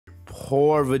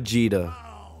Poor Vegeta.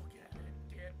 How can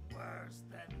it get worse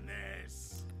than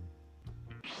this?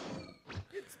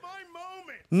 It's my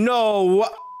moment. No,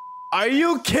 are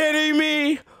you kidding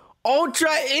me? Ultra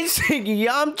Instinct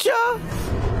Yamcha?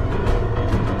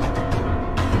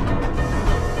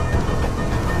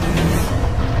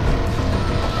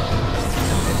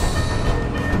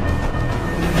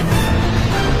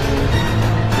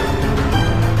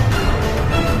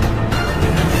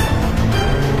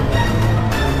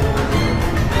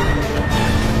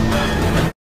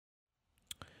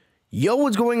 Yo,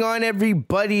 what's going on,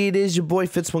 everybody? It is your boy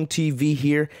Fitz TV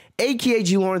here, aka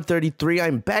GLauren33.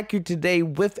 I'm back here today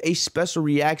with a special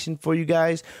reaction for you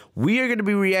guys. We are going to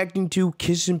be reacting to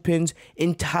Kishinpin's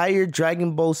entire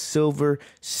Dragon Ball Silver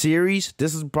series.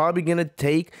 This is probably going to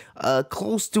take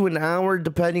close to an hour,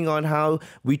 depending on how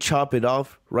we chop it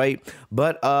off, right?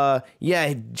 But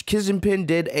yeah, Kishinpin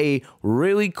did a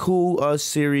really cool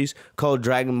series called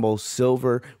Dragon Ball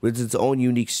Silver with its own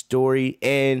unique story,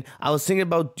 and I was thinking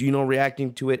about,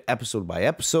 reacting to it episode by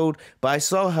episode, but I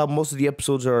saw how most of the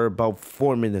episodes are about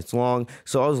 4 minutes long,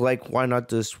 so I was like, why not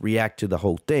just react to the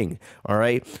whole thing? All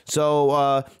right,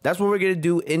 so that's what we're gonna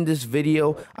do in this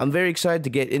video. I'm very excited to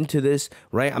get into this,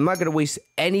 right? I'm not gonna waste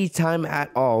any time at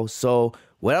all, so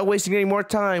without wasting any more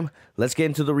time, let's get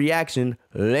into the reaction.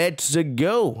 Let's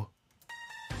go.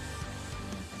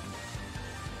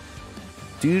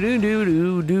 Do do do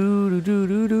do do do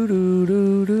do do do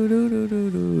do do do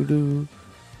do do.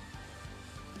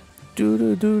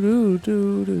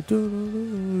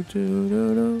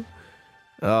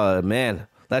 Oh man,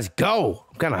 let's go.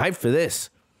 I'm kind of hyped for this.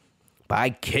 By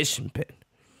Kishinpin.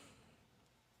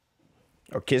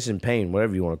 Or Kishinpin,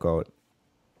 whatever you want to call it.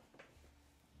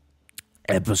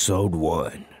 Episode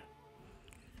 1.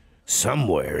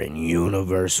 Somewhere in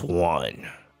Universe 1.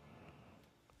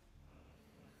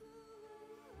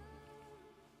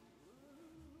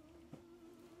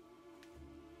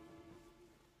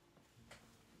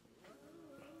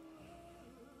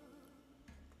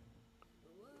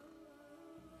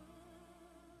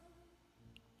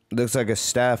 Looks like a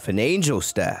staff, an angel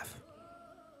staff.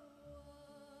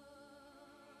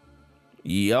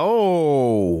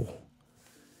 Yo,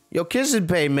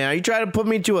 Kishinpin, man, are you trying to put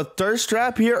me to a thirst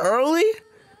trap here early?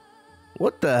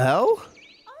 What the hell?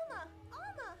 Alma.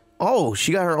 Oh,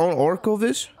 she got her own Oracle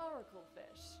Fish? Oracle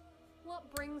Fish. What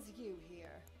brings you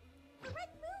here? The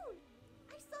red moon!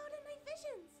 I saw it in my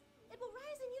visions. It will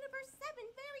rise in Universe 7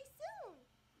 very soon.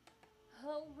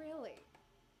 Oh, really?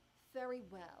 Very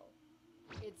well.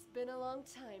 It's been a long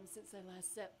time since I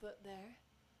last set foot there.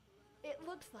 It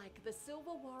looks like the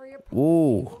Silver Warrior Prophecy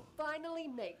will finally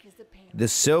make his appearance. The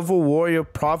Silver Warrior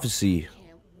Prophecy.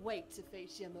 Can't wait to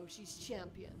face Yamoshi's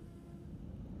champion.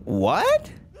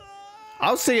 What?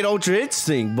 I'll say it Ultra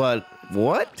Instinct, but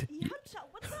what? Yamcha,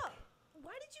 what's up?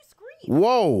 Why did you scream?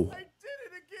 Whoa. I did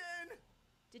it again.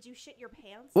 Did you shit your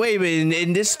pants? Wait a minute,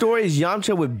 in this story is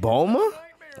Yamcha with Bulma?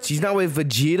 She's not with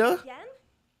Vegeta? Again?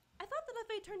 I thought that if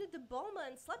I turned into Bulma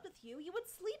and slept with you, you would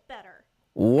sleep better.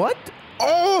 What?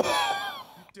 Oh!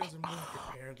 It doesn't work,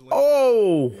 apparently.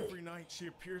 Oh! Every night she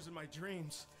appears in my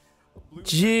dreams.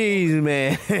 Jeez,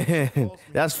 man.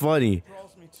 That's funny.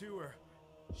 Draws me to her.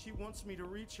 She wants me to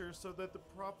reach her so that the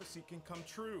prophecy can come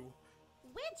true.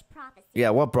 Which prophecy? Yeah,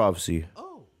 what prophecy?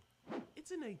 Oh,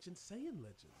 it's an ancient Saiyan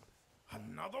legend.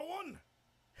 Another one?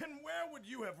 And where would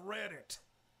you have read it?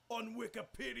 On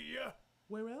Wikipedia?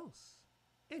 Where else?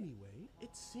 Anyway,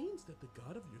 it seems that the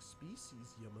god of your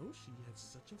species, Yamoshi, has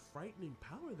such a frightening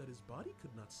power that his body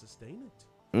could not sustain it.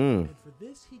 And for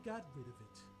this, he got rid of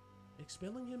it,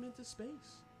 expelling him into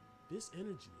space. This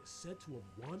energy is said to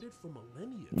have wandered for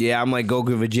millennia. Yeah, I'm like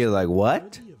Goku Vegeta, like,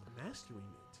 what? Worthy of mastering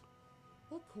it.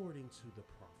 According to the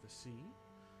prophecy,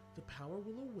 the power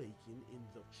will awaken in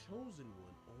the chosen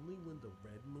one only when the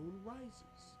red moon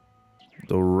rises.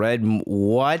 The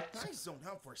what? I zoned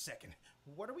out for a second.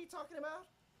 What are we talking about?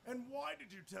 And why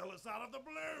did you tell us out of the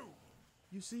blue?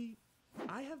 You see,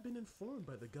 I have been informed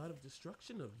by the god of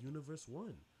destruction of Universe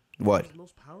 1. What? His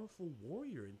most powerful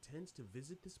warrior intends to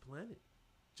visit this planet,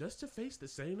 just to face the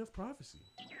Saiyan of prophecy.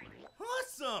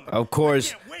 Awesome! Of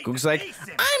course. Goku's like,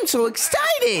 I'm so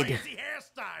excited! Crazy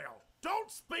hairstyle!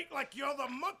 Don't speak like you're the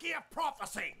monkey of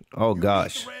prophecy! Oh, You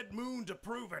gosh. need the red moon to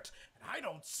prove it, and I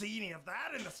don't see any of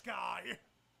that in the sky.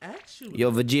 Actually,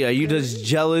 Yo, Vegeta, are you just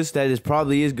jealous that it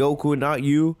probably is Goku and not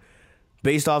you?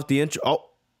 Based off the intro? Oh.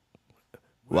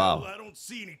 Wow. Well, I don't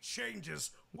see any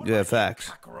changes. What Yeah, about you, facts.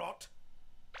 Kakarot?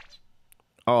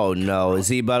 Oh, no. Is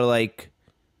he about to, like...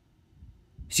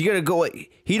 Is he gonna go...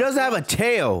 He doesn't have a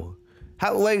tail.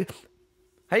 How you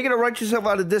gonna write yourself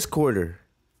out of this quarter?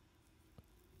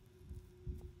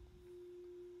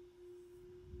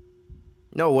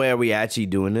 No way are we actually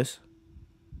doing this.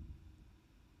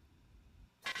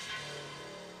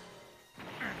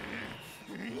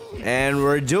 And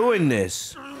we're doing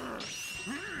this.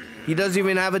 He doesn't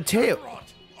even have a tail.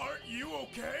 Aren't you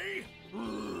okay?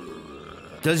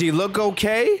 Does he look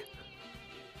okay?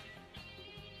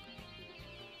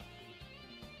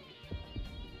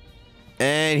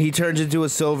 And he turns into a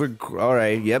silver. All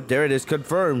right. Yep. There it is.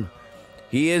 Confirmed.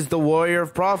 He is the warrior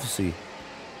of prophecy.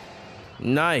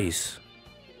 Nice.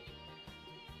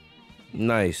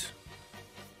 Nice.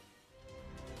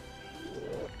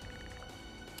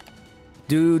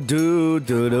 Do do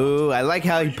do do. I like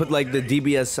how he put like the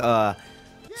DBS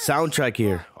soundtrack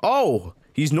here. Oh,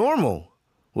 he's normal.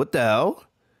 What the hell?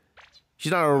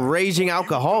 She's not a raging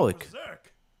alcoholic.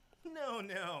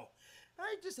 No.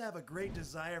 I just have a great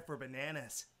desire for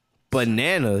bananas.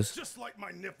 Bananas? Just like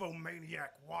my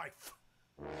nymphomaniac wife.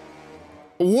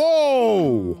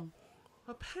 Whoa!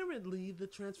 Apparently, the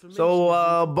transformation.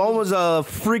 So, Bone was a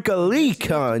freak-a-leak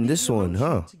in this one,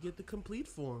 huh? To get the complete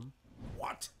form.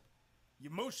 What?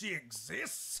 Yamoshi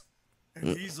exists?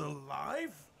 And he's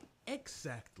alive?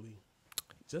 Exactly.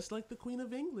 Just like the Queen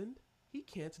of England, he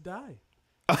can't die.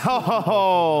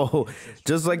 Oh,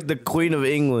 just like the Queen of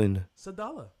England.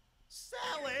 Sadala.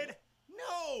 Salad?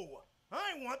 No!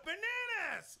 I want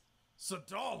bananas!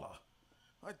 Sadala.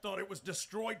 I thought it was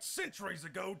destroyed centuries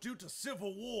ago due to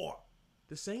civil war.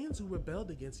 The Saiyans who rebelled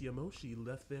against Yamoshi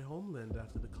left their homeland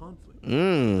after the conflict.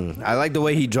 I like the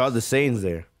way he draws the Saiyans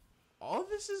there. All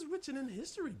this is written in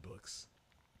history books.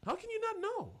 How can you not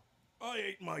know? I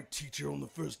ate my teacher on the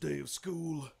first day of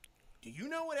school. Do you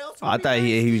know what else? I thought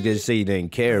he was gonna say he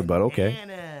didn't care, but okay.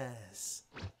 Bananas.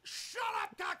 Shut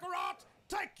up, Kakarot!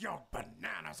 Take your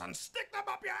bananas and stick them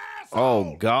up your Oh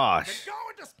asshole! gosh. And go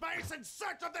into space in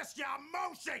search of this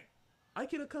Yamoshi! I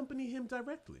can accompany him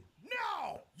directly.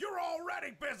 No! You're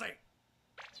already busy!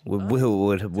 With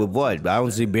what? I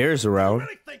don't see bears You around.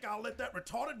 really think I'll let that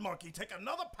retarded monkey take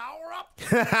another power-up?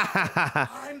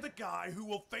 I'm the guy who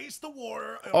will face the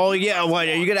warrior. Oh yeah, what?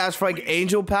 Are you gonna ask for like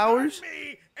angel powers?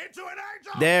 Me into an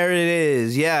angel! There it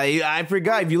is. Yeah, I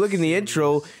forgot. If you look in the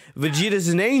intro, Vegeta's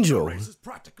an angel. Race is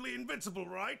practically invincible,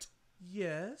 right?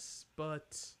 Yes,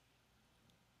 but...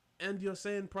 And you're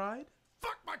saying pride?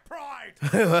 Fuck my pride!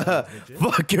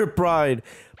 Fuck your pride.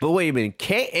 But wait a minute,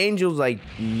 can't angels like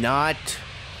not?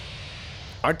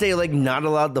 Aren't they like not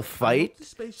allowed to fight?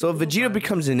 So if Vegeta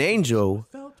becomes an angel,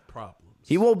 Felt problems.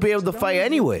 he won't be able to fight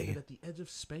anyway. At the edge of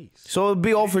space. So it'd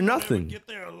be all for Never nothing. get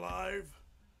there alive.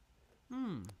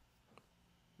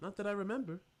 Not that I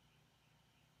remember.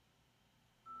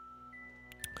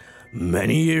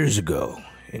 Many years ago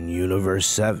in Universe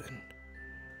 7.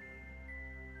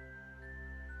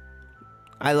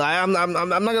 I'm not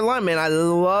gonna lie, man. I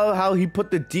love how he put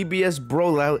the DBS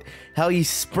bro, how he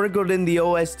sprinkled in the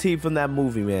OST from that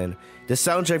movie, man. The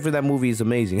soundtrack for that movie is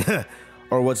amazing.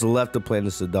 Or what's left of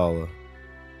Planet Sadala.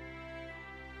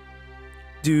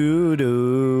 Doo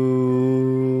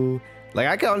doo. Like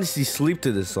I can honestly sleep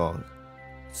to this song.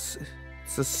 It's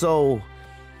just so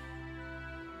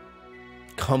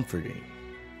comforting.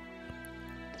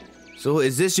 So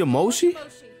is this Yamoshi? Moshi,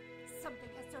 something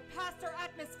has surpassed our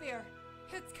atmosphere.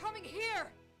 It's coming here.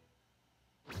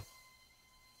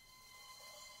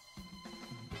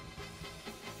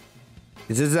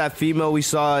 Is this that female we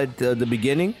saw at the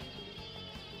beginning?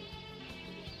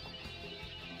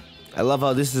 I love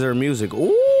how this is her music.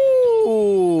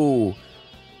 Ooh!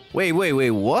 Wait,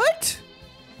 what?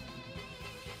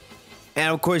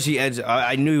 And of course he ends.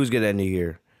 I knew he was gonna end it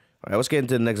here. All right, let's get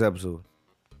into the next episode.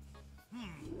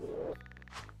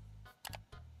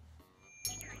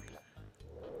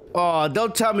 Oh,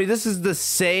 don't tell me this is the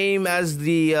same as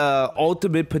the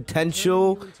ultimate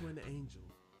potential Into an angel.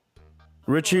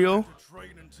 ritual.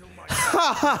 Train until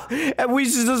my And we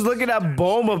just looking at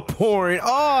Bulma porn.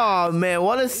 Oh man,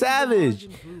 what a savage!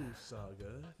 Majin Buu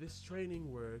saga. This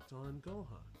training worked on Gohan.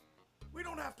 we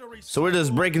don't have to So we're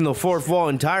just breaking the fourth wall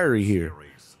entirely here.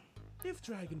 If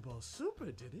Dragon Ball Super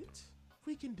did it,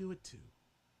 we can do it too.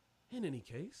 In any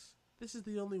case, this is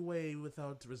the only way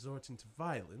without resorting to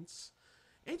violence.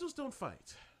 Angels don't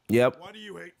fight. Yep, Why do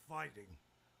you hate fighting?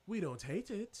 We don't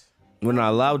hate it. we're not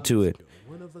allowed to it.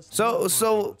 One of us So- never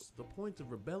so- wants the point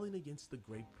of rebelling against the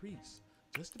great priest.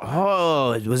 Just to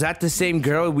Oh, was that the same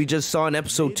girl we just saw in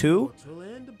episode 2?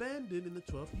 and abandoned in the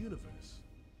 12th universe.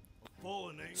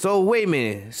 Fallen angel. So wait a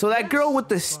minute. So that girl with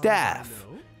the staff,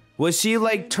 No, was she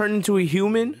like turned into a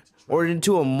human or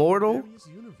into a mortal? various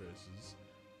universes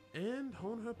and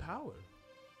hone her power.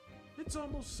 It's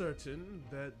almost certain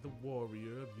that the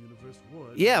warrior of Universe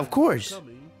 1 Yeah, of course.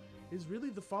 coming is really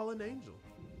the fallen angel.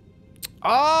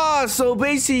 Ah, so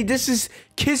basically this is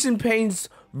Kiss and Pain's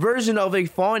version of a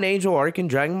Fallen Angel arc in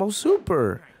Dragon Ball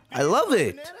Super. I love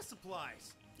it. Banana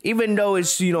supplies. Even though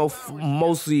it's, you know,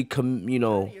 mostly, comedy,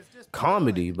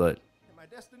 but... And my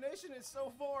destination is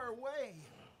so far away.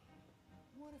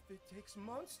 What if it takes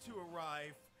months to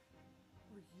arrive?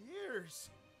 Or years?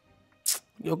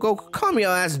 Yo, go calm your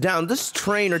ass down. This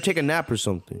train or take a nap or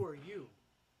something. Who are you?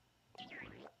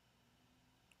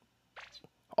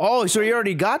 Oh, so you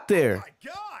already got there. My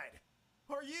God!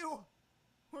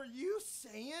 Are you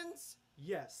Saiyans?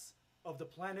 Yes, of the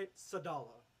planet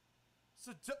Sadala.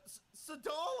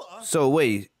 Sadala? So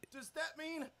wait, Does that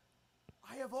mean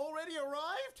I have already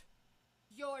arrived?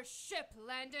 Your ship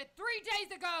landed 3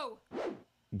 days ago!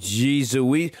 jeez,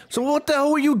 so what the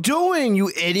hell were you doing,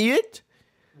 you idiot?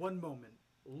 One moment.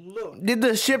 Look. Did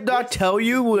the ship not tell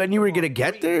you when you were gonna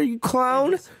get there, you And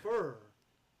clown? his fur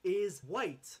is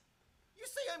white. You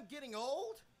say I'm getting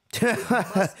old?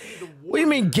 What do you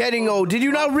mean getting old? Did you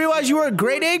not realize you were a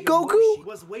grade 8 Goku?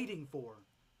 Was waiting for.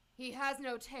 He has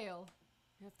no tail.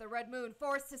 If the Red Moon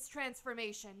forced his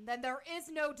transformation, then there is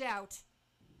no doubt.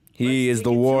 He is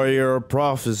the warrior of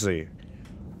prophecy.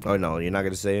 Oh no, you're not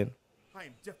gonna say it? I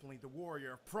am definitely the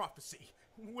warrior of prophecy.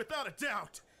 Without a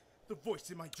doubt. The voice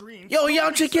in my dreams. Yo,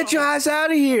 Yamcha, get your ass out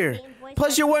of here.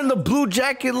 Plus, you're wearing the blue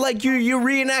jacket like you're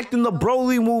reenacting the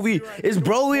Broly movie. Is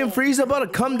Broly and Frieza about to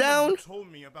come down? Told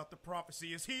me about the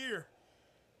prophecy is here.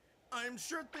 I am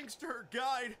sure thanks to her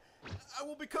guide, I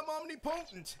will become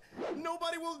omnipotent.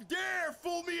 Nobody will dare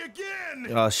fool me again.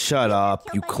 Oh, shut up,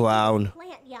 you clown.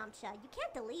 Plant, Yamcha. You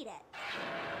can't delete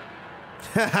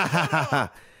it.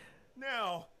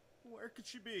 Now, where could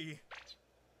she be?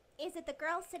 Is it the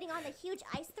girl sitting on the huge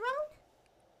ice throne?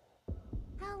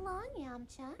 How long,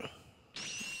 Yamcha?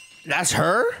 That's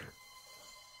her?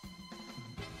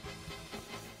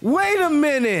 Wait a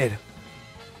minute.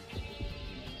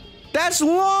 That's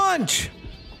Launch.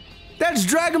 That's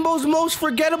Dragon Ball's most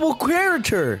forgettable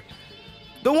character.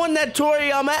 The one that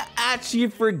Toriyama actually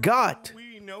forgot.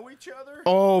 We know each other?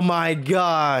 Oh my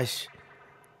gosh.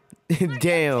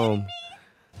 Damn.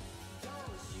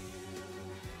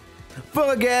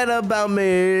 Forget about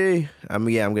me. I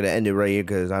mean, yeah, I'm gonna end it right here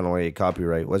because I don't want to get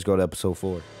copyright. Let's go to episode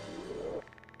 4.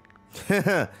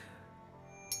 Launch?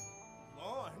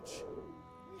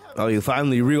 Oh, you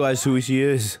finally realize who she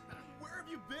is. Where have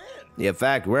you been? Yeah,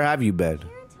 fact, where have you been?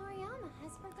 Karen Toriyama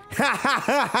has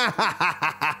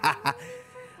forgotten.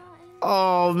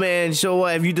 Oh man, so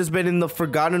what? Have you just been in the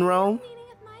Forgotten Realm? The meaning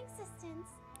of my existence.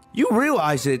 You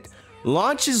realize it.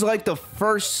 Launch is like the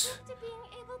first To being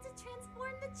able to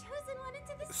transform the chosen one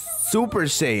into the Super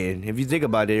Saiyan, if you think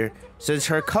about it, since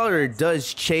her color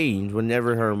does change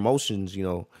whenever her emotions, you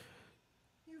know.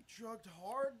 You drugged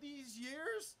hard these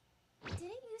years? Didn't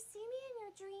you see me in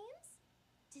your dreams?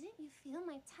 Didn't you feel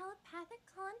my telepathic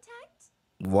contact?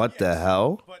 What the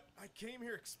hell? But I came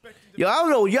here expecting to Yo, I don't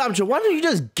know, Yamcha, why don't you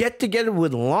just get together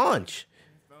with Launch?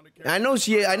 I know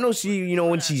she, you know,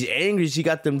 when she's angry, she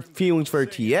got them feelings for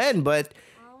Tien, but,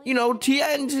 you know,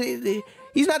 Tien,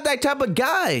 he's not that type of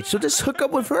guy, so just hook up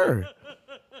with her.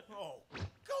 Oh,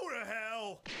 go to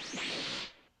hell!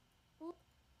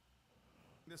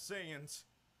 The Saiyans.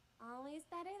 Always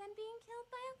better than being killed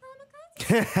by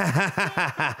a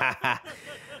kamikaze.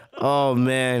 Oh,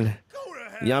 man. Go to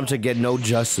hell! Yamcha get no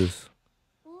justice.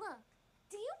 Look,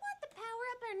 do you want the power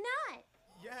up or not?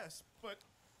 Yes, but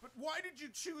why did you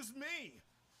choose me?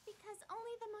 Because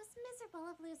only the most miserable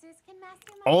of losers can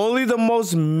master my Only the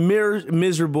most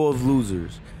miserable of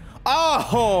losers.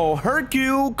 Oh,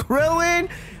 Hercule, Krillin,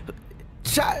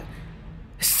 Sakura,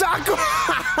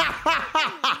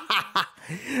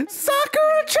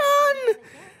 Sakura-chan.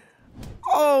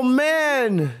 Oh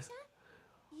man.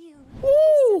 You.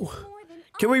 Woo. More than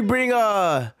Can we bring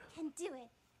can do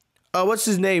it. what's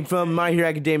his name from My Hero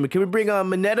Academia? Can we bring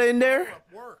Mineta in there?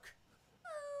 Work. Oh,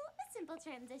 a simple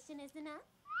transition is enough.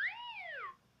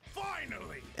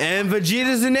 Finally! And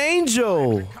Vegeta's an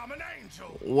angel. I'm an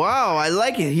angel! Wow, I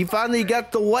like it. He finally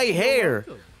got the white hair.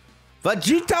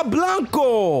 Vegeta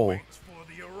Blanco. Waits for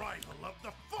the arrival of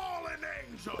the fallen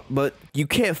angel! But you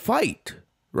can't fight,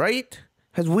 right?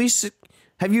 Have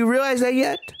you realized that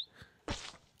yet?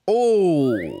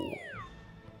 Oh.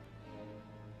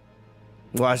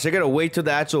 Well, so I gotta wait till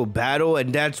the actual battle,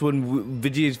 and that's when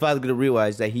Vegeta's finally gonna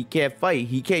realize that he can't fight.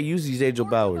 He can't use these angel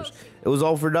powers. It was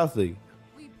all for nothing.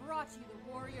 We brought you the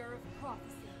warrior of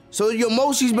prophecy. So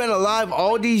Yamoshi's been alive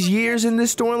all these years in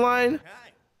this storyline?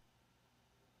 Hi.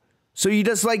 So he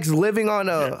just likes living on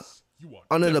You are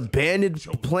an definitely abandoned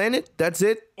chosen. planet? That's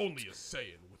it? Only a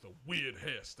Saiyan with a weird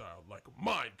hairstyle like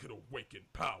mine could awaken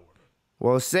power.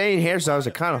 Well, saying hairstyles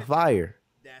are kind of fire.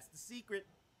 That's the secret.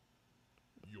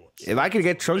 Your If I could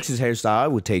get Trunks' hairstyle, I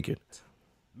would take it.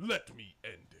 Let me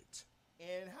end it.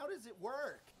 And how does it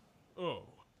work? Oh,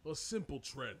 a simple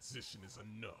transition is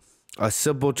enough. A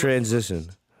simple transition.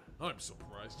 I'm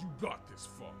surprised you got this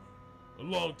far. A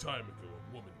long time ago,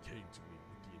 a woman came to me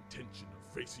with the intention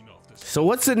of facing off this. So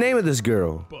what's the name of this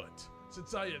girl? But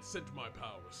since I had sent my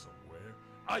power somewhere,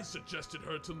 I suggested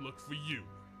her to look for you.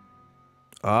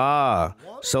 Ah,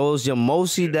 so it was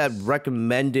Yamoshi that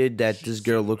recommended that this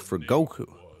girl look for Goku.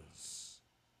 Was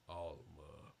Alma.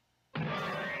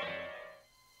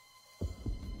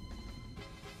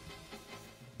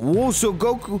 Whoa, so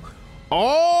Goku...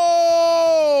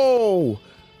 Oh!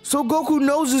 So Goku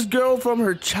knows this girl from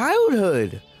her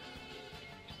childhood.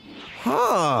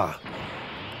 Huh.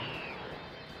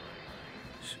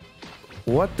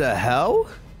 What the hell?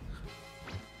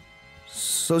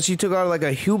 So she took on like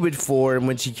a human form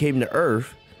when she came to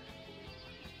Earth.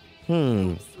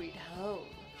 Sweet home.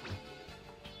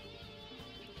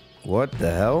 What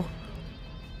the hell?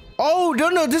 Oh,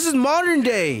 no, this is modern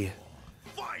day.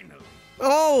 Finally!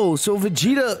 Oh, so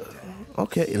Vegeta...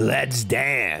 Okay, let's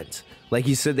dance. Like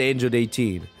he said, the age of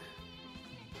 18.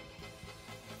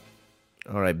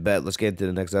 All right, bet. Let's get into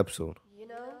the next episode. You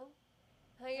know,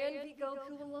 I envy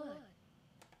Goku a lot.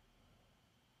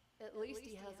 At least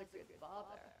he has a good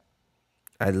father.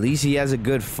 At least he has a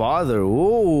good father.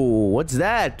 Ooh, what's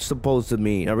that supposed to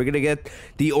mean? Are we gonna get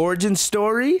the origin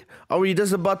story? Are we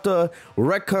just about to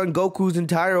retcon Goku's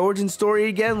entire origin story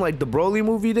again, like the Broly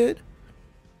movie did?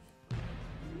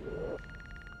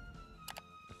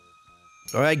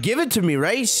 All right, give it to me,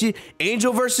 right? See,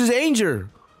 Angel versus Angel.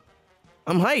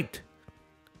 I'm hyped.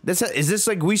 Is this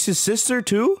like Whis' sister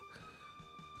too?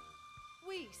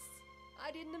 Whis,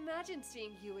 I didn't imagine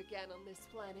seeing you again on this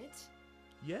planet.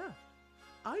 Yeah,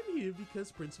 I'm here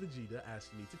because Prince Vegeta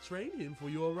asked me to train him for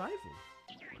your arrival.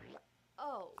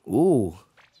 Oh, Ooh.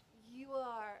 you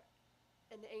are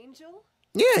an angel?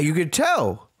 Yeah, you could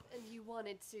tell. And you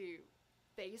wanted to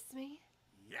face me?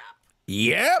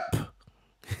 Yep.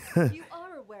 You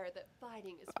are aware that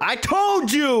fighting is... I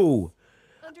told you.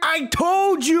 Under I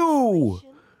told you.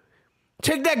 situation.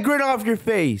 Take that grin off your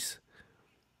face.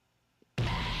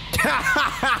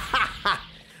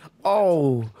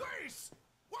 Oh, Please!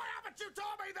 Why haven't you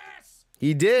told me this?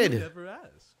 he did. Never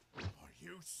asked. Are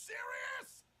you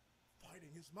serious?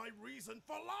 Fighting is my reason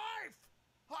for life.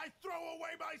 I throw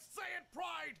away my Saiyan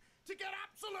pride to get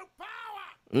absolute power.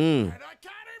 And I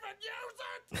can't even use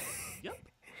it. Yep.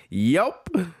 Yup.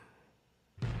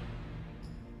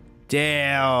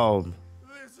 Damn.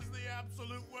 This is the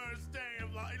absolute worst day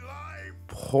of my life.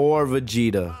 Poor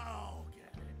Vegeta. How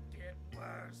can it get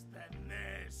worse than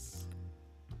this?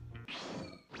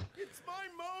 It's my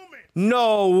moment.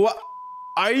 No.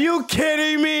 Are you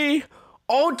kidding me?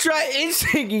 Ultra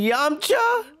Instinct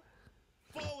Yamcha?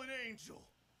 Fallen angel,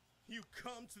 you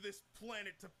come to this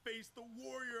planet to face the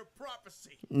warrior of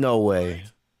prophecy. No way.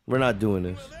 We're not doing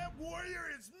this. Well, that warrior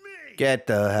is me. Get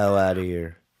the hell out of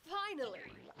here. Finally,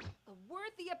 a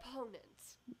worthy opponent.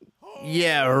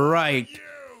 Yeah, right. You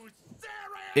serious?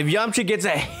 If Yamcha gets a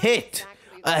hit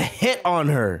on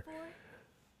her.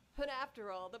 But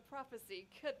after all, the prophecy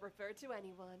could refer to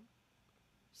anyone.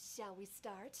 Shall we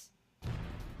start?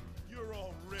 You're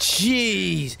already.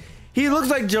 Jeez. He looks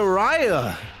like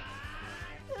Jiraiya.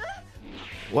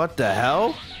 What the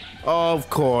hell? Of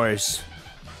course.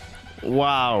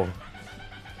 Wow.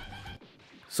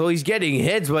 So he's getting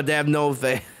hits, but they have no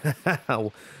effect.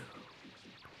 Hello.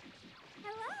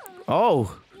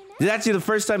 Oh. This is actually the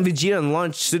first time Vegeta and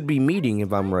Launch should be meeting,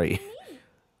 if I'm right.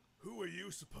 Who are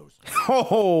you supposed to?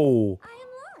 Oh. I am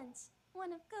Launch,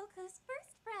 one of Goku's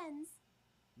first friends.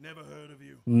 Never heard of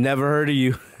you. Never heard of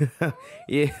you.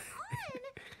 Yeah. I have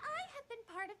been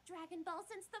part of Dragon Ball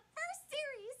since the first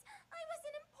series. I was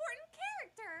an important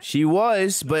character. She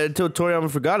was, but until Toriyama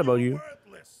forgot about you.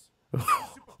 Worthless. Your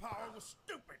superpower was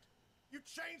stupid. You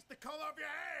changed the color of your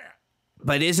hair.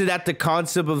 But isn't that the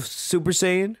concept of Super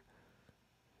Saiyan?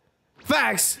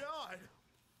 Facts! God,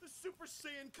 the Super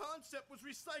Saiyan concept was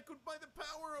recycled by the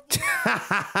power of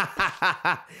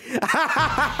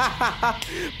love.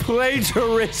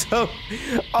 Plagiarism.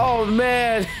 Oh,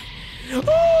 man.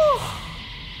 Oh.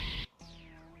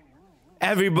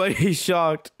 Everybody's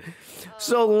shocked.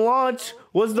 So Launch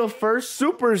was the first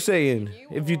Super Saiyan,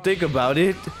 if you think about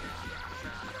it.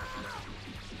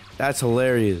 That's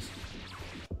hilarious.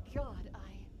 God,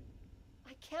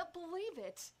 I can't believe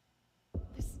it.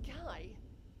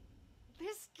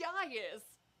 This guy is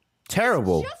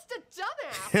Terrible. just a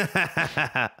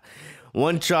dumbass.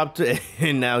 One chopped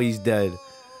and now he's dead.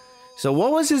 So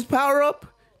what was his power up?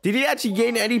 Did he actually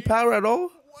gain any power at all?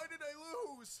 Why did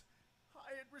I lose?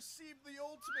 received the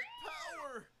ultimate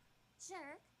power.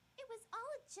 Jerk. It was all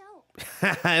a joke.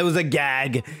 It was a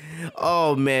gag.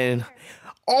 Oh, man.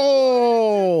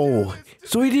 Oh,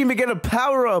 so he didn't even get a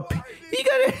power up. He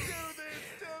got it.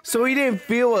 So he didn't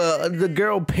feel the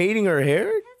girl painting her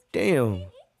hair? Damn.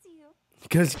 Hates you.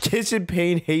 Because Kitchen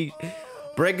Pain hate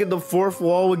breaking the fourth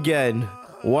wall again.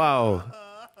 Wow.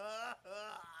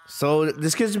 So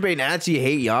does Kitchen Pain actually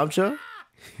hate Yamcha?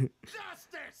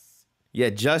 Justice! Yeah,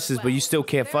 justice, but you still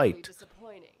can't Very fight.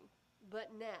 disappointing. But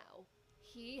now,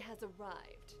 he has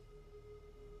arrived.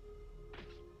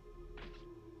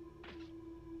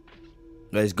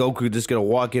 Is Goku just gonna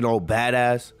walk in all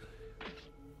badass?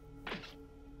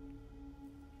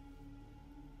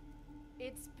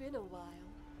 It's been a while.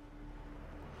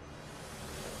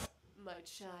 My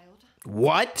child.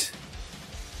 What?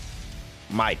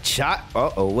 My child?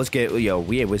 Uh-oh, let's get, yo,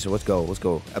 we ain't wasting, let's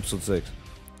go, episode 6.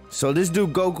 So this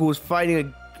dude Goku was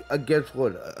fighting against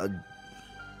what?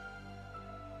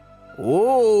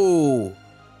 Whoa!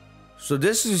 So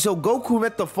Goku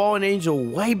met the fallen angel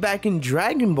way back in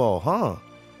Dragon Ball, huh?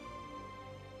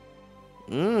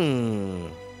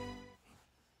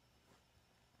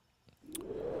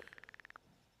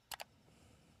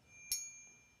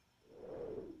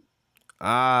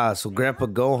 Ah, so Grandpa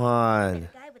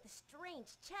Gohan. Guy with a strange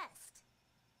chest.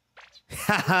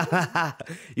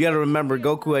 You gotta remember,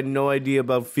 Goku had no idea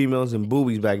about females and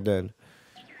boobies back then.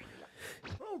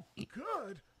 Oh,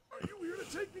 God. Are you here to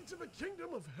take me to the kingdom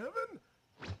of heaven?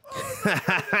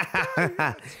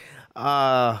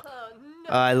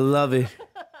 I love it.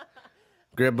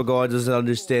 Grandpa Gohan doesn't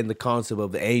understand the concept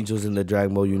of the angels in the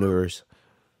Dragon Ball universe.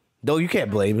 Though you can't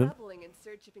blame him. Traveling in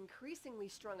search of increasingly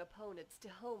strong opponents to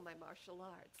hone my martial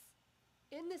arts.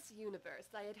 In this universe,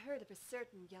 I had heard of a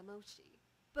certain Yamoshi.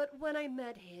 But when I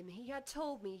met him, he had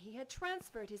told me he had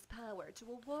transferred his power to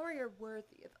a warrior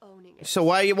worthy of owning it. So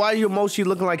why are you mostly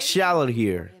looking like Charlotte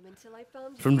here Until I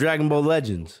found from you. Dragon Ball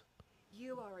Legends?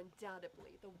 You are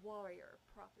undoubtedly the warrior of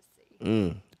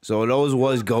prophecy. So those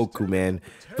was Goku, man.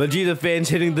 Vegeta fans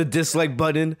hitting the dislike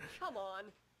button. Come on,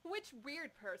 which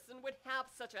weird person would have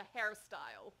such a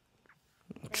hairstyle?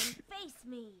 Then face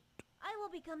me. I will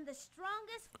become the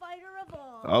strongest fighter of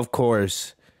all. Of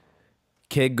course.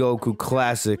 Kid Goku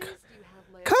classic. Pleased you have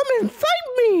my Come and fight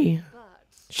me! but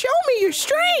Show me your is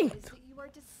strength! that you are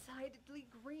decidedly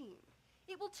green.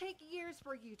 It will take years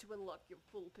for you to unlock your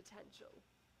full potential.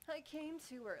 I came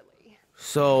too early.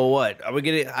 So what? Are we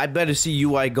getting? I better see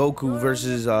UI Goku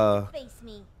versus Face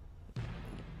me.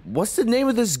 what's the name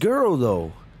of this girl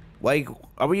though? Like,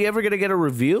 are we ever gonna get a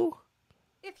reveal?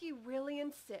 If you really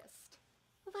insist,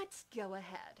 let's go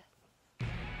ahead.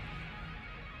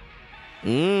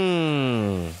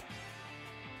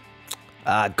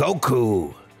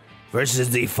 Goku versus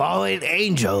the Fallen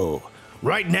Angel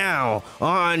right now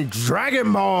on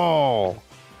Dragon Ball.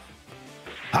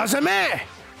 Hasame!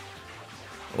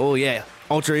 Oh yeah,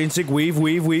 Ultra Instinct weave.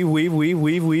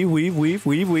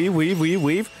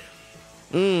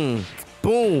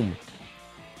 Boom.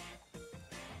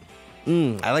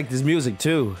 I like this music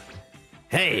too.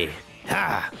 Hey,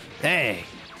 ha, hey,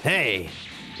 hey.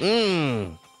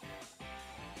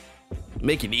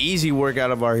 Making easy work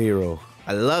out of our hero.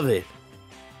 I love it.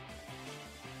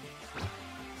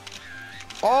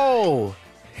 Oh,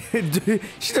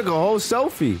 she took a whole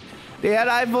selfie. They had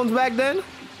iPhones back then?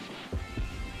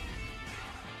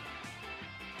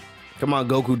 Come on,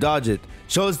 Goku, dodge it.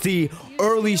 Show us the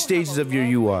early stages of your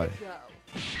UI.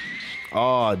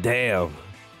 Oh, damn.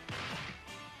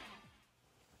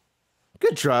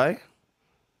 Good try.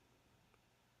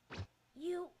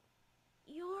 You're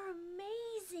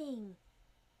amazing.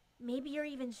 Maybe you're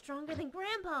even stronger than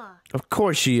Grandpa. Of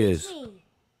course she is.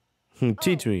 Me.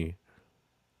 Teach me.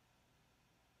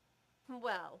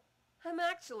 Well, I'm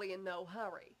actually in no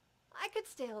hurry. I could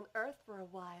stay on Earth for a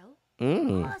while.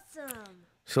 Awesome.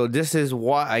 So this is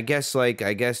why I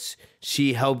guess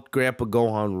she helped Grandpa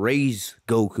Gohan raise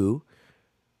Goku.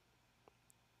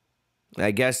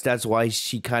 I guess that's why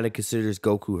she kind of considers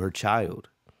Goku her child.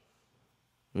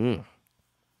 Not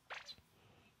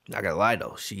gonna lie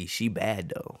though, she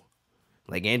bad though.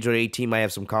 Like Android 18 might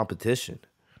have some competition.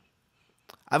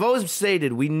 I've always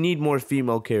stated we need more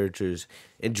female characters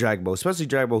in Dragon Ball, especially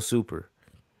Dragon Ball Super.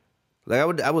 Like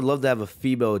I would love to have a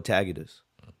female antagonist.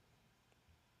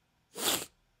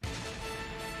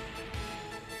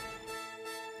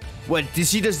 What did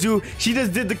she just do? She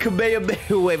just did the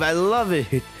Kamehameha wave. I love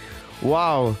it.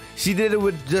 Wow. She did it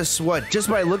with just what? Just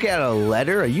by looking at a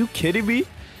letter? Are you kidding me?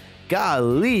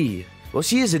 Golly. Well,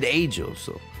 she is an angel,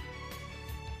 so.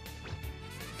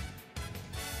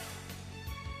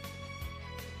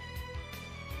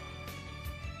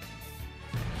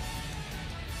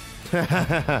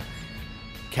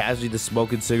 Casually the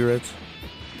smoking cigarettes.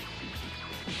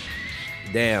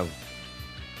 Damn.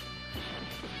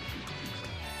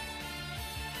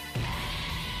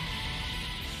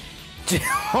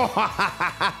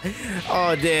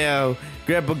 Oh damn.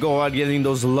 Grandpa go on getting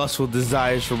those lustful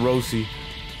desires for Rosie.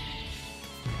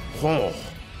 Oh.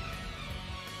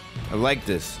 I like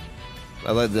this.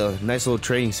 I like the nice little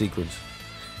training sequence.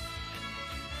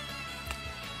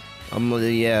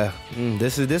 Yeah.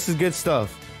 This is good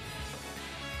stuff.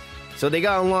 So they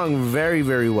got along very,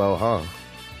 very well, huh?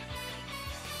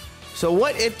 So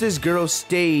what if this girl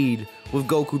stayed with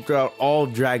Goku throughout all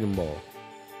of Dragon Ball?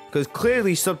 Because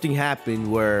clearly something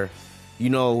happened where, you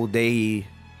know, they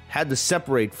had to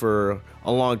separate for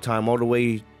a long time, all the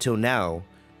way till now.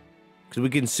 Because we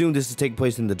can assume this to take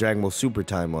place in the Dragon Ball Super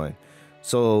timeline.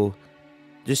 So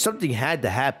there's something had to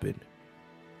happen.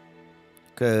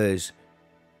 Because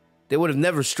they would have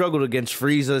never struggled against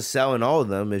Frieza, Cell, and all of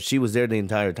them if she was there the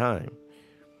entire time.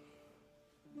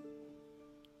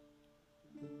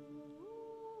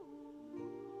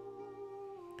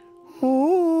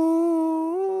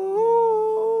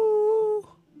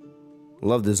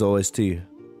 Love this OST.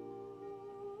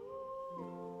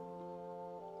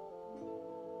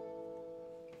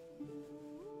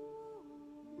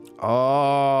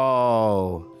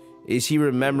 Oh, is he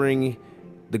remembering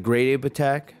the Great Ape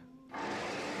attack?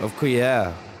 Of course,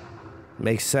 yeah.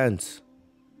 Makes sense.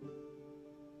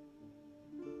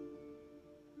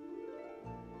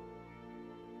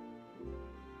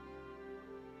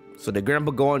 So did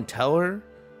Grandpa go and tell her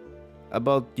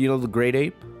about, you know, the Great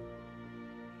Ape?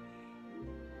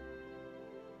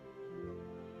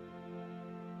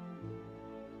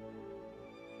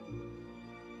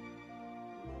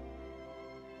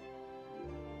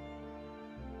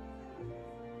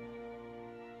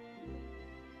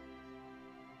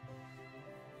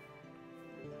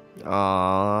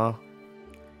 Aww.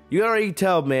 You already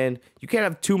tell, man. You can't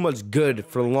have too much good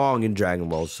for long in Dragon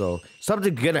Ball, so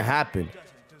something's gonna happen.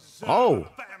 Oh.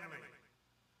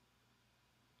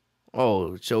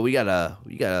 Oh, so we got an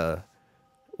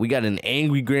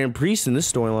angry Grand Priest in this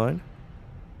storyline.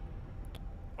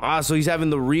 Ah, so he's having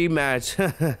the rematch.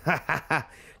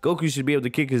 Goku should be able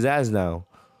to kick his ass now.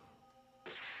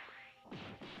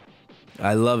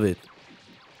 I love it.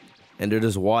 And they're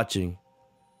just watching.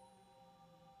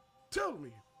 Tell me,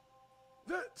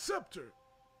 that scepter,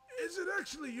 is it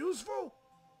actually useful?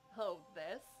 Oh,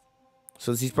 this?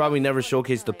 So he's probably never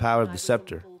showcased the power of the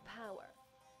scepter.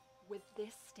 With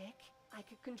this stick, I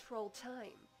could control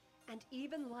time and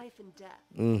even life and death.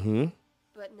 Mm-hmm.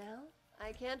 But now,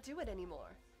 I can't do it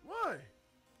anymore. Why?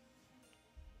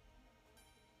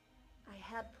 I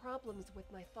had problems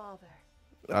with my father.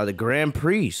 The Grand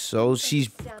Priest. So she's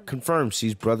confirmed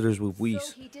she's brothers with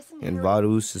Whis. And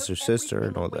Varus is her sister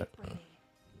and all that.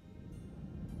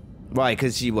 Why?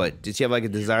 Because she what? Did she have like a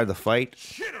desire to fight?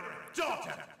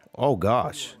 Oh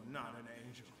gosh. You are not an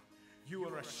angel. You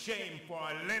are a shame for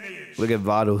our lineage. Look at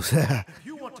Varus. If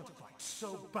you want to fight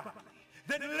so badly,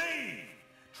 then leave!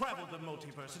 Travel the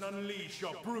multiverse and unleash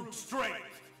your brute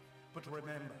strength. But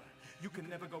remember, you can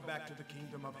never go back to the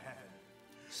kingdom of heaven.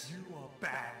 You are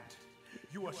banned.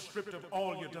 You are stripped of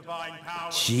all your divine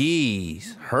powers.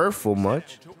 Jeez, hurtful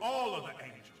much. To all of the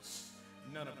angels.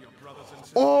 None of your brothers and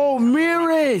sisters. Oh,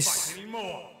 Miris!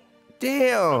 Anymore.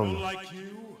 Damn. Like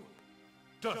you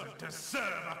doesn't deserve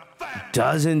a family.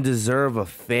 Doesn't deserve a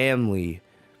family.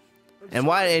 And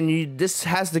why? And this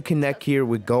has to connect here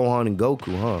with Gohan and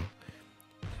Goku, huh?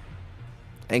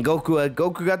 And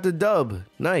Goku got the dub.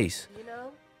 Nice. You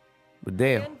know, But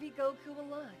damn. I envy Goku a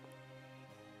lot.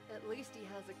 At least he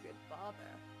has a good father.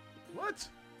 What?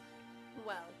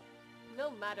 Well,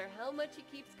 no matter how much he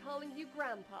keeps calling you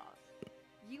Grandpa,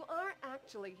 you are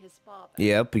actually his father.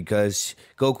 Yeah, because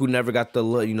Goku never got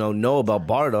to know about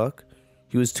Bardock.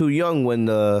 He was too young when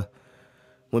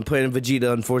Planet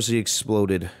Vegeta unfortunately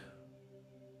exploded.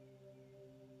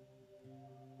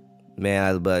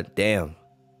 Man, but damn.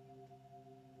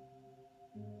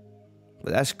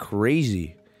 But that's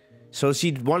crazy. So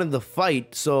she wanted to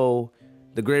fight, so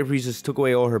the Great Priestess took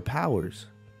away all her powers.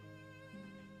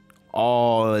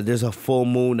 Oh, there's a full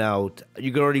moon out.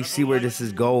 You can already see where this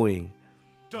is going.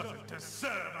 Doesn't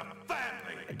deserve a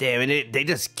family. Damn it, they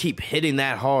just keep hitting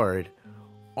that hard.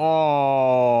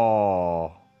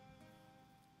 Oh.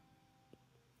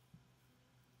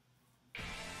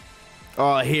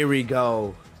 Oh, here we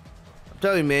go. I'm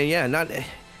telling you, man, yeah, not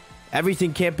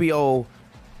everything can't be all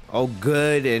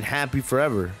good and happy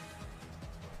forever.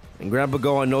 And Grandpa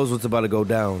Gohan knows what's about to go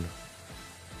down.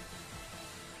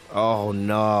 Oh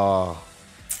no.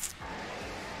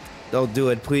 Don't do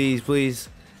it, please, please.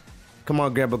 Come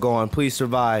on, Grandpa Gohan. Please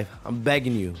survive. I'm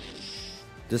begging you.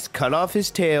 Just cut off his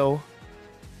tail.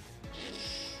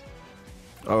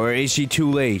 Or is she too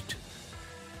late?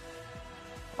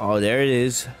 Oh, there it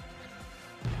is.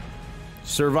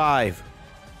 Survive.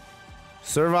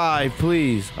 Survive,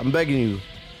 please. I'm begging you.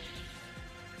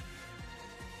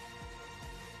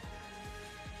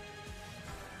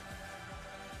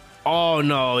 Oh,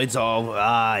 no. It's all...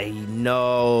 I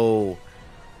know.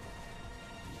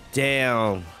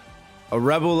 Damn. A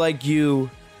rebel like you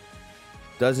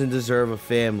doesn't deserve a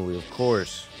family, of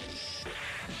course.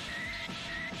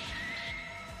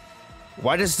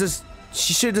 Why does this...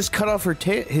 She should just cut off her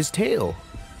his tail.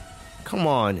 Come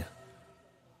on.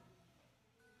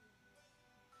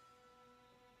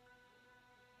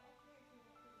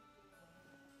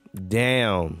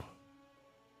 Damn.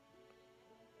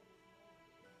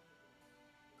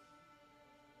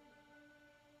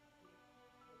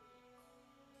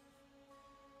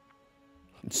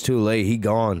 It's too late. He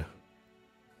gone.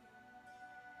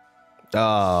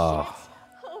 Ah.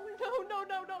 Oh no.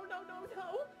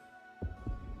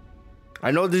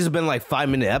 I know these have been like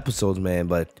 5-minute episodes, man,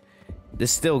 but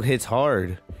this still hits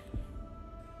hard.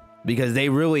 Because they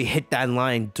really hit that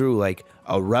line through. Like,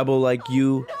 a rebel like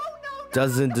you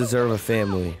doesn't deserve a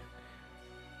family.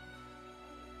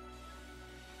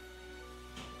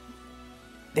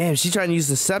 Damn, she's trying to use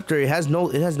the scepter. It has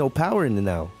no power in it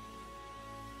now.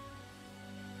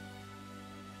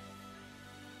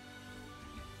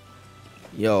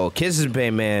 Yo, Kissing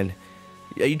Pain, man.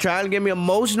 Are you trying to get me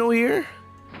emotional here?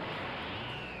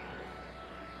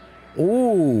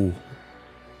 Ooh.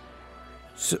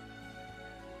 So,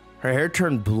 her hair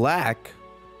turned black.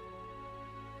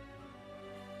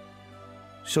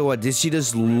 So what, did she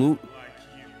just loot?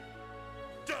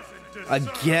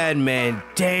 Again, man.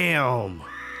 Damn.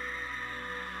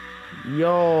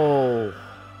 Yo.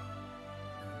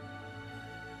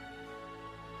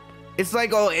 It's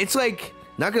like, oh, it's like,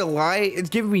 not gonna lie, it's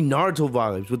giving me Naruto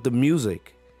vibes with the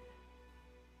music.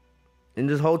 And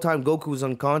this whole time Goku was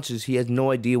unconscious, he has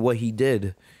no idea what he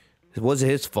did. It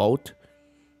wasn't his fault.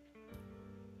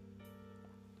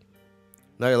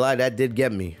 Not gonna lie, that did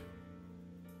get me.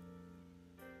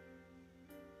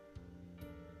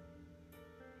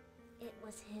 It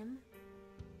was him?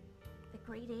 The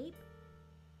great ape?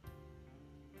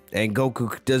 And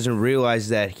Goku doesn't realize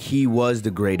that he was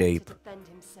the great ape. To defend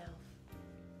himself.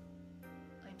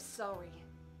 I'm sorry.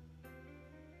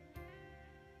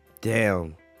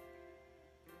 Damn.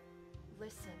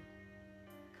 Listen,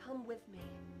 come with me.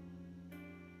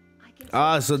 I can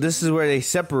Ah, so this is where they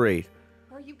separate.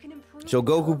 or you can improve So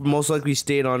Goku yourself. most likely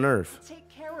stayed on Earth. Take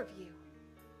care of you.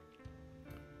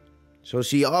 So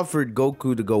she offered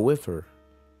Goku to go with her.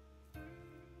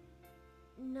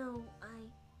 No,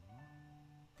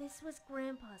 This was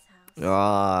Grandpa's house.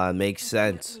 Ah, makes I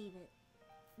can't sense. leave it.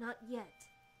 Not yet.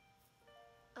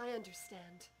 I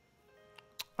understand.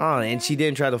 Oh, and she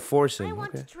didn't try to force I him. want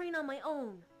Okay. to train on my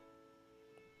own.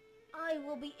 I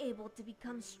will be able to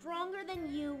become stronger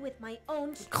than you with my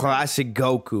own strength. Classic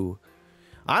Goku.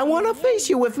 I want to face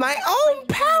you with my own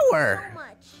So power.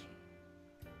 much.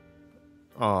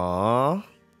 Aww.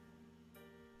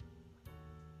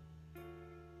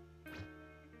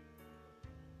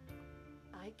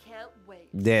 I can't wait.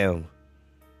 Damn.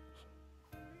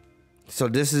 So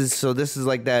this is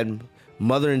like that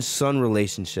mother and son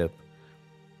relationship.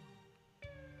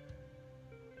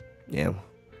 Yeah.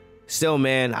 Still,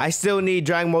 man, I still need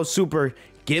Dragon Ball Super.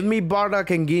 Give me Bardock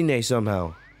and Gine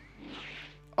somehow.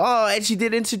 Oh, and she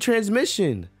did instant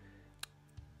transmission.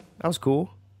 That was cool.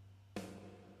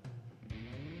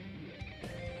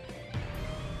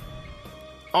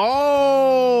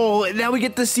 Oh, now we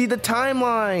get to see the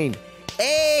timeline.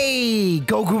 Hey,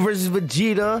 Goku versus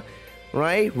Vegeta,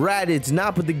 right? Raditz,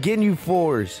 Nappa, the Ginyu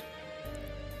Force.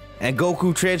 And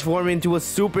Goku transformed into a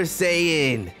Super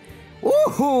Saiyan.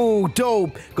 Woohoo,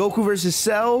 dope. Goku versus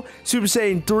Cell, Super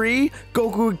Saiyan 3,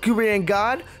 Goku Korean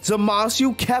God,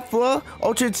 Zamasu, Kefla,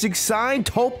 Ultra Instinct Sign,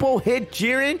 Topo, Hit,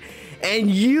 Jiren, and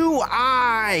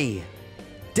UI.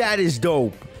 That is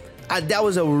dope. That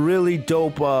was a really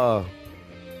dope,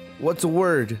 what's the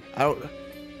word?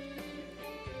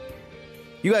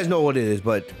 You guys know what it is,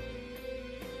 but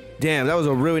damn, that was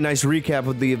a really nice recap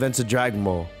of the events of Dragon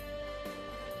Ball.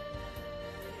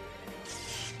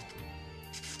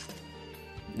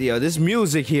 Yo, this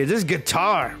music here, this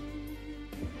guitar.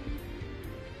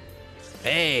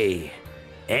 Hey.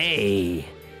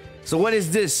 So what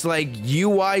is this? Like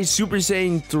UI Super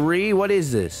Saiyan 3? What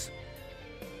is this?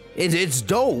 It's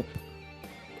dope.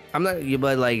 I'm not,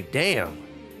 but like, damn.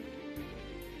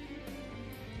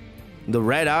 The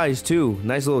red eyes too.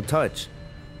 Nice little touch.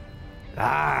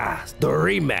 The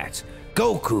rematch.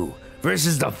 Goku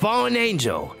versus the Fallen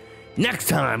Angel. Next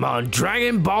time on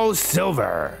Dragon Ball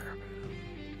Silver.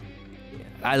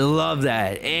 I love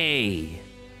that. Hey.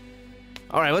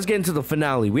 Alright, let's get into the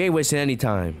finale. We ain't wasting any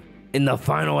time. In the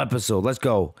final episode. Let's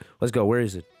go. Let's go. Where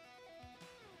is it?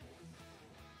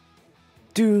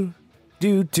 No.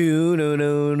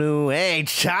 Hey,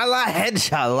 Chala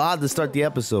headshot to start the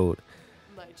episode.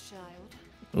 My child.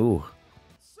 Ooh.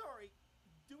 Sorry,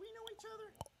 do we know each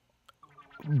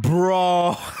other?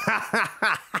 Bro.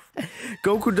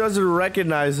 Goku doesn't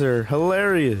recognize her.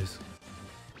 Hilarious.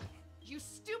 You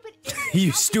stupid idiot. You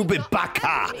How can stupid not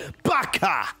baka. remember me?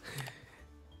 Baka.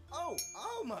 Oh,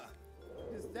 Alma.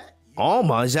 Is that you?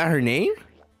 Alma, is that her name?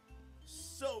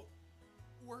 So,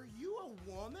 were you a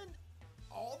woman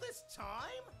all this time?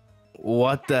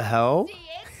 What the hell?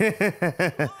 Once.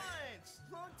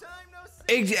 Long time no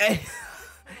see.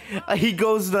 He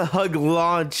goes to hug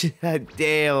Launch.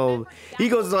 Damn. He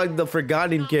goes to like the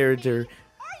forgotten character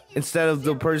instead of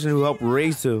the person who helped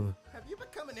raise him. Have you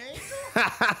become an angel?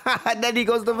 And then he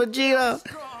goes to Vegeta.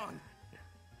 Strong.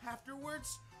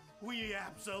 Afterwards, we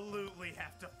absolutely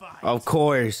have to fight. Of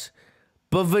course.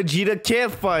 But Vegeta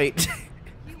can't fight.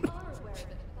 You are aware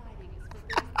that fighting is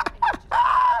forbidden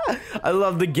for ages. I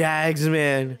love the gags,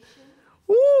 man.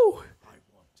 Woo. I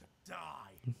want to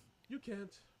die. You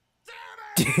can't.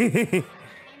 Enough.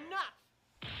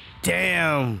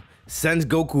 Damn. Sends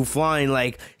Goku flying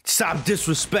like, stop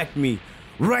disrespect me.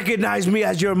 Recognize me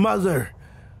as your mother.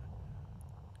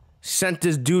 Sent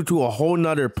this dude to a whole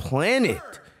nother planet.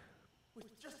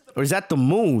 Or is that the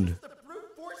moon? The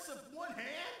brute force of one hand?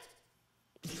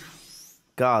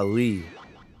 Golly.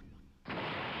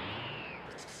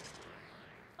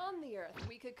 On the Earth,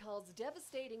 we could cause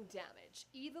devastating damage,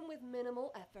 even with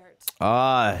minimal effort.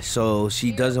 So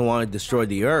she doesn't want to destroy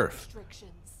the Earth.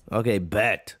 Restrictions. Okay,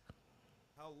 bet.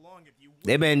 How long have you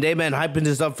They've been hyping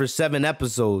this up for 7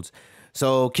 episodes.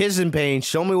 So Kissing Pain,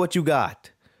 show me what you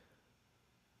got.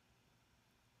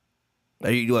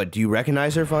 Are you what? Do you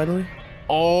recognize her finally?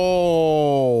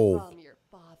 Oh. From your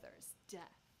father's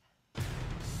death.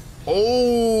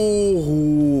 Oh.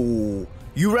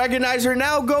 You recognize her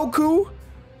now, Goku?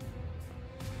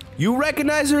 You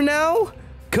recognize her now?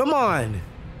 Come on.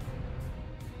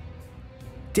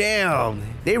 Damn.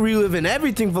 They reliving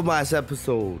everything from last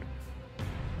episode.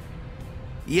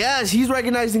 Yes, he's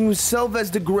recognizing himself as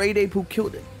the great ape who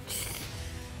killed it.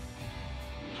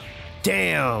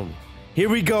 Damn. Here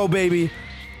we go, baby.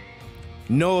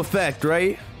 No effect,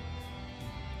 right?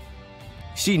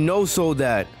 She no-sold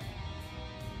that.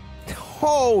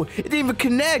 Oh, it didn't even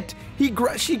connect. She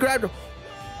grabbed her.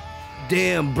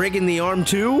 Damn, breaking the arm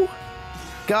too?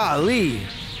 Golly.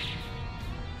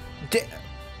 Did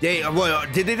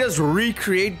they just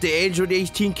recreate the Android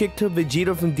 18 kick to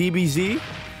Vegeta from DBZ?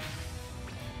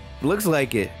 Looks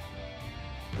like it.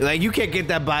 Like, you can't get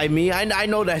that by me. I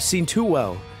know that scene too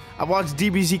well. I watched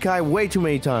DBZ Kai way too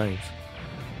many times.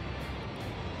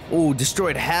 Oh,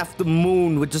 destroyed half the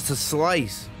moon with just a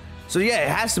slice. So yeah, it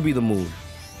has to be the moon.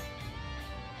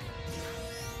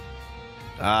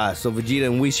 So Vegeta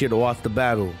and Whis here to watch the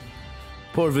battle.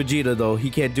 Poor Vegeta though,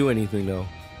 he can't do anything though.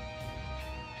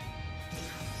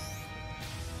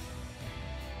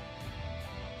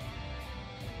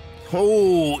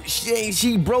 Oh,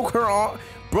 she broke her arm,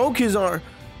 broke his arm.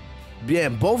 Yeah,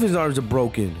 both his arms are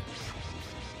broken.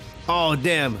 Oh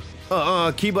damn.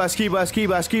 Kibas.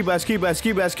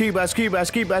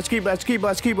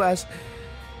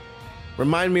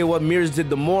 Remind me of what Mears did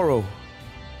to Moro.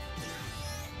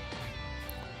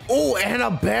 Oh, and a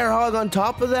bear hug on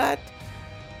top of that?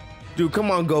 Dude,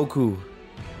 come on, Goku.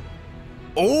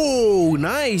 Oh,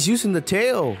 nice. Using the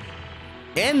tail.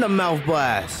 And the mouth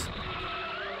blast.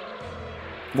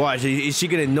 Watch, is she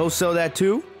gonna no-sell that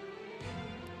too?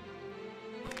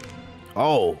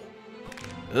 Oh.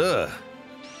 Ugh.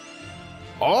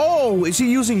 Oh, is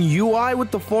he using UI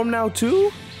with the form now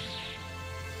too?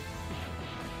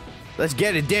 Let's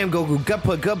get it. Damn, Goku.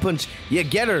 Gut punch. Yeah,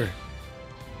 get her.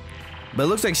 But it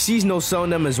looks like she's no-selling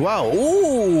them as well.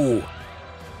 Ooh.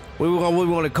 What do we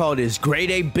want to call this?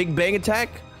 Grade A Big Bang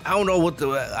Attack? I don't know what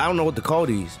to call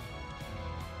these.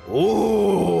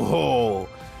 Ooh.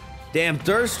 Damn,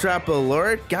 thirst trap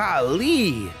alert.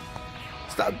 Golly.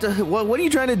 Stop. What are you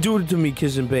trying to do to me,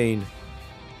 Kissing Pain?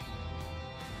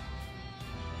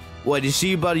 What, is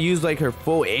she about to use like her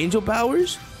full angel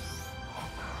powers?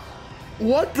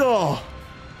 What the?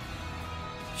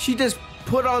 She just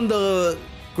put on the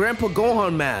Grandpa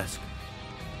Gohan mask.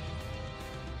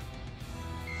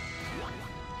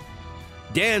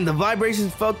 Damn, the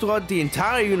vibrations felt throughout the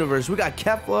entire universe. We got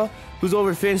Kefla, who's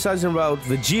over fantasizing about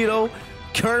Vegito.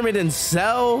 Kermit and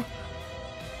Cell.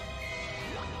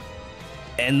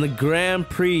 And the Grand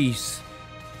Priest.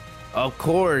 Of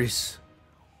course.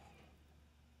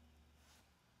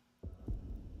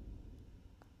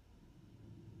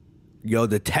 Yo,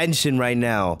 the tension right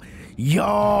now.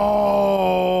 Yo!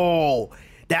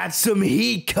 That's some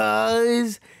heat,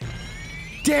 cuz.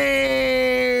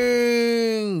 Dang!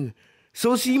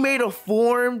 So she made a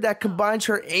form that combines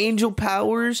her angel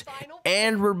powers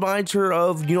and reminds her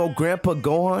of, you know, Grandpa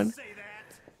Gohan.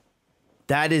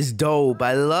 That is dope.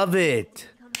 I love it.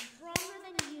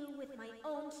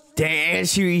 Damn,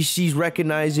 she's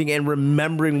recognizing and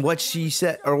remembering what she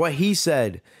said or what he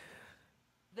said.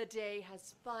 The day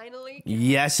has finally come.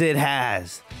 Yes, it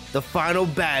has. The final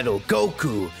battle,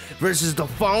 Goku versus the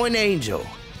fallen angel.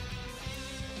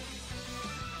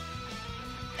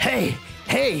 Hey,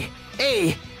 hey,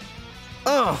 hey.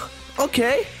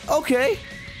 Okay, okay.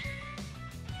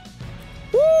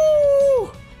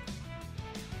 Woo!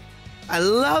 I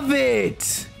love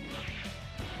it.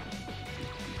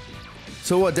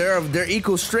 So what? They're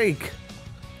equal strength.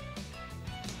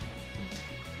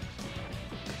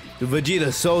 The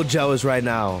Vegeta's so jealous right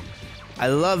now. I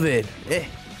love it.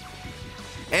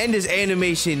 And his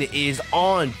animation is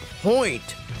on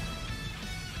point.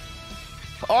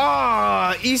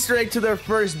 Ah, Easter egg to their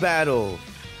first battle.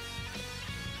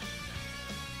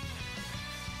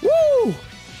 Woo!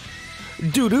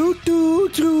 Do do do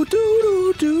do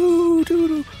do do do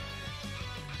do.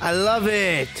 I love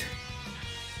it.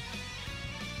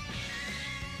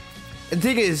 The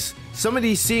thing is, some of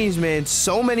these scenes, man,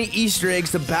 so many Easter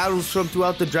eggs to battles from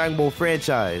throughout the Dragon Ball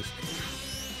franchise.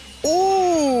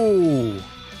 Ooh!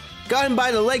 Got him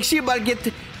by the leg. She about to get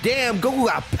the... Damn, Goku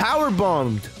got power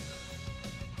bombed.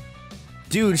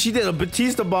 Dude, she did a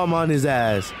Batista bomb on his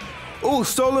ass. Ooh,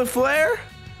 stolen flare?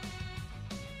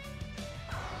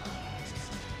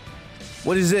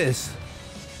 What is this?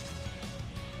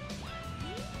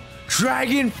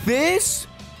 Dragon Fist?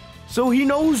 So he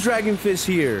knows Dragon Fist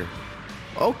here.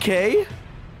 Okay.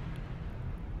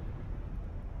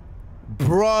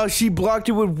 Bruh, she blocked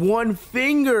it with one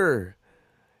finger.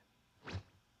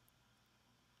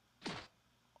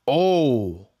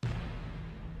 Oh.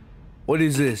 What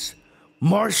is this?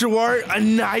 Martial art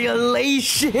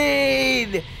annihilation.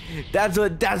 That's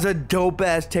a dope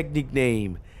ass technique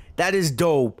name. That is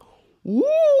dope.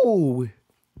 Woo.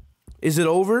 Is it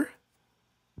over?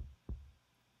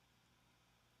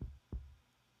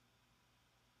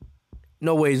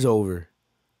 No way it's over.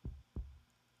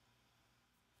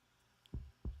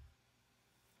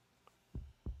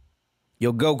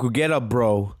 Yo, Goku, get up,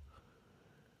 bro.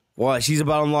 What? She's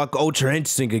about to unlock Ultra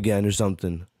Instinct again or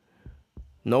something.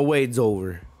 No way it's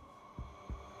over.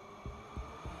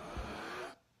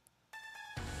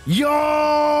 Yo!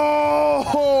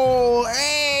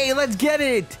 Hey, let's get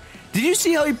it. Did you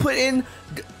see how he put in...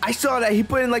 I saw that. He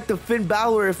put in like the Finn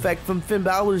Balor effect from Finn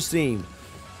Balor's theme.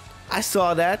 I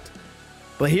saw that.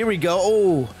 But here we go.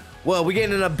 Oh, well, we're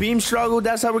getting in a beam struggle.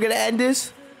 That's how we're going to end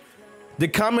this. The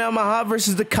Kamehameha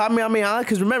versus the Kamehameha.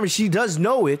 Because remember, she does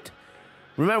know it.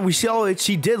 Remember, we saw it.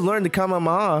 She did learn the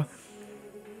Kamehameha.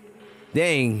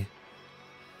 Dang.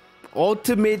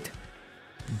 Ultimate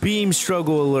beam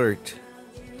struggle alert.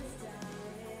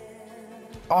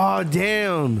 Oh,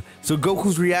 damn. So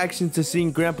Goku's reaction to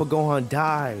seeing Grandpa Gohan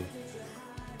die.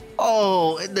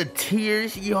 Oh, and the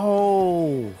tears.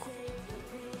 Yo.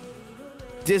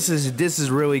 This is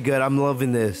really good. I'm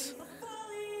loving this.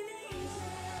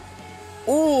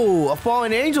 Ooh, a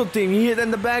fallen angel theme. You hear that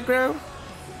in the background?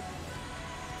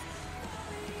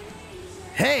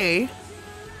 Hey.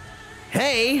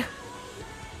 Hey.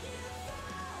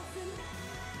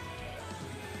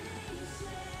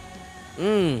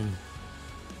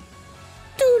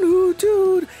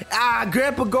 Dude. Ah,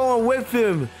 Grandpa going with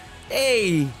him.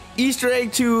 Hey, Easter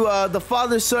egg to the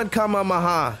father-son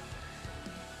Kamehameha.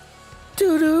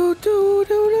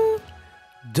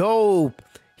 Dope.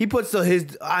 He puts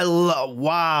his... I love...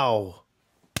 Wow.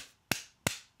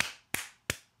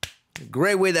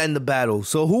 Great way to end the battle.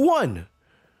 So who won?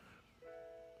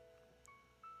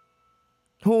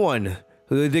 Who won?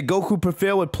 Did Goku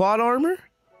prevail with plot armor?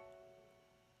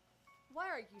 Why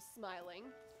are you smiling?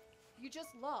 You just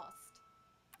lost.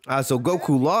 So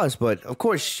Goku lost, but of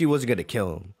course she wasn't going to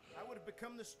kill him. I would have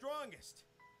become the strongest,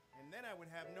 and then I would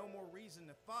have no more reason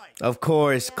to fight. Of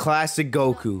course, classic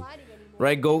Goku.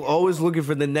 Right, Goku always looking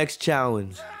for the next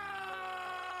challenge.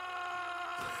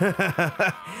 And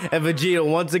Vegeta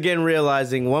once again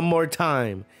realizing one more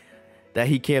time that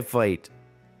he can't fight.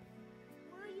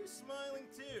 Why are you smiling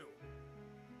too?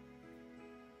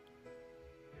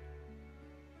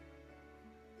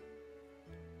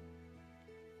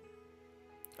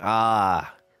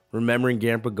 Ah, remembering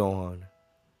Grandpa Gohan.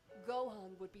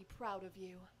 Gohan would be proud of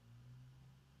you.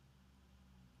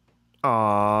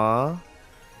 Aww.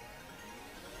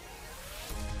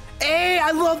 Hey,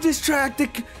 I love this track, the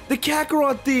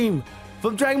Kakarot theme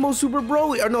from Dragon Ball Super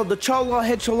Broly. Or no, the Chala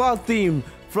Head Chala theme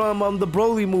from the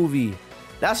Broly movie.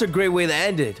 That's a great way to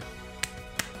end it.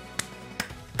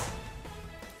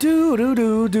 Do do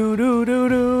do do do do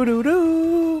do do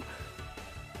do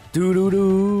do do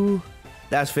do.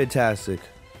 That's fantastic.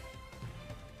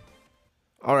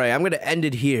 All right, I'm gonna end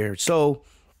it here. So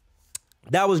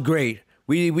that was great.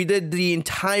 We did the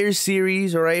entire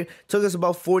series, all right? Took us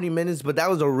about 40 minutes, but that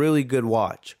was a really good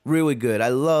watch. Really good. I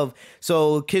love,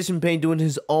 so Kissing Pain doing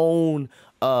his own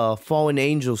Fallen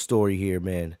Angel story here,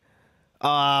 man.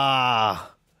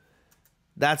 Ah,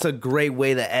 that's a great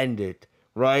way to end it,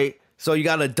 right? So you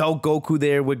got adult Goku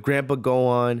there with Grandpa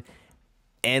Gohan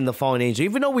and the Fallen Angel,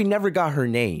 even though we never got her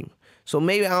name. So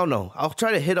maybe, I don't know. I'll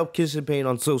try to hit up Kissing Pain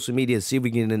on social media, see if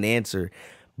we can get an answer.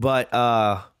 But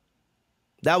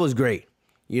that was great.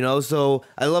 You know, so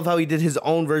I love how he did his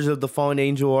own version of the Fallen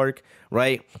Angel arc,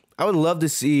 right? I would love to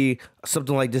see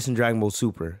something like this in Dragon Ball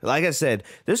Super. Like I said,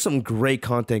 there's some great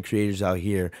content creators out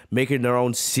here making their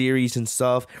own series and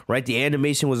stuff, right? The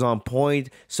animation was on point,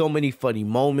 so many funny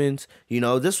moments. You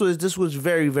know, this was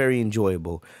very, very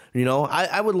enjoyable. You know,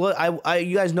 I would love,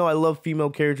 you guys know I love female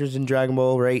characters in Dragon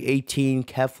Ball, right? 18,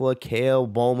 Kefla, Kale,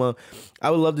 Bulma.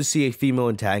 I would love to see a female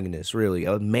antagonist, really,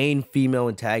 a main female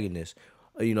antagonist,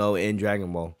 you know, in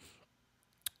Dragon Ball.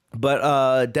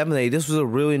 But definitely, this was a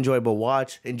really enjoyable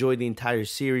watch. Enjoyed the entire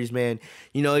series, man.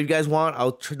 You know, if you guys want,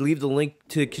 I'll leave the link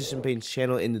to Kissing Pain's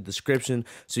channel in the description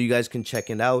so you guys can check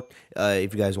it out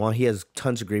if you guys want. He has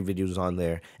tons of great videos on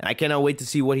there. And I cannot wait to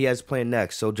see what he has planned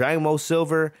next. So Dragon Ball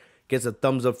Silver gets a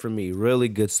thumbs up from me. Really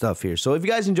good stuff here. So if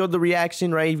you guys enjoyed the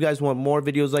reaction, right, if you guys want more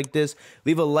videos like this,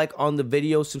 leave a like on the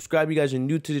video. Subscribe if you guys are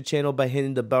new to the channel by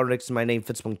hitting the bell next to my name,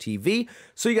 Fitz.TV,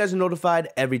 so you guys are notified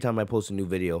every time I post a new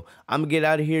video. I'm going to get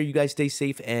out of here. You guys stay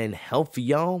safe and healthy,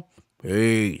 y'all.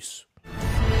 Peace.